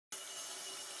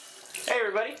Hey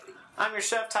everybody, I'm your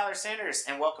chef Tyler Sanders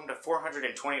and welcome to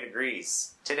 420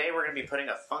 Degrees. Today we're going to be putting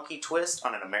a funky twist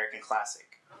on an American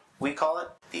classic. We call it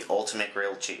the ultimate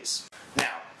grilled cheese.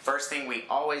 Now, first thing we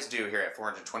always do here at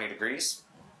 420 degrees,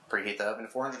 preheat the oven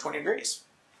to 420 degrees.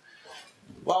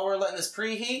 While we're letting this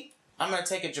preheat, I'm going to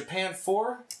take a Japan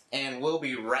 4 and we'll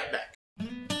be right back.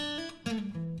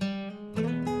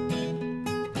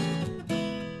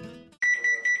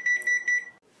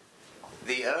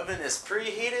 The oven is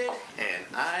preheated and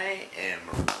I am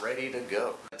ready to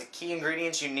go. The key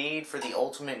ingredients you need for the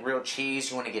ultimate grilled cheese,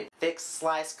 you want to get thick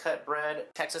sliced cut bread,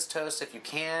 Texas toast if you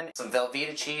can, some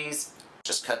Velveeta cheese,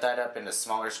 just cut that up into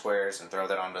smaller squares and throw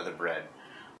that onto the bread.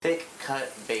 Thick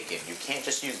cut bacon. You can't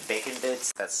just use bacon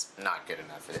bits, that's not good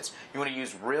enough for this. You want to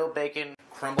use real bacon,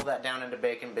 crumble that down into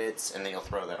bacon bits, and then you'll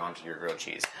throw that onto your grilled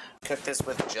cheese. Cook this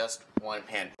with just one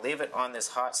pan. Leave it on this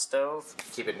hot stove,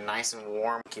 keep it nice and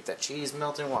warm, keep that cheese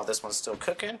melting while this one's still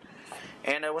cooking.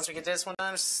 And once we get this one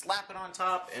done, slap it on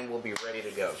top and we'll be ready to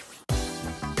go.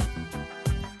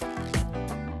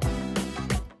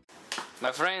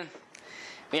 My friend,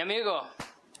 mi amigo.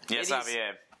 Yes,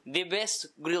 Javier. The best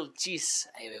grilled cheese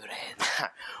I've ever had.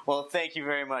 Well, thank you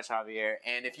very much, Javier.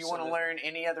 And if you want to learn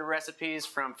any other recipes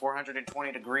from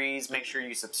 420 degrees, make sure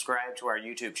you subscribe to our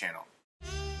YouTube channel.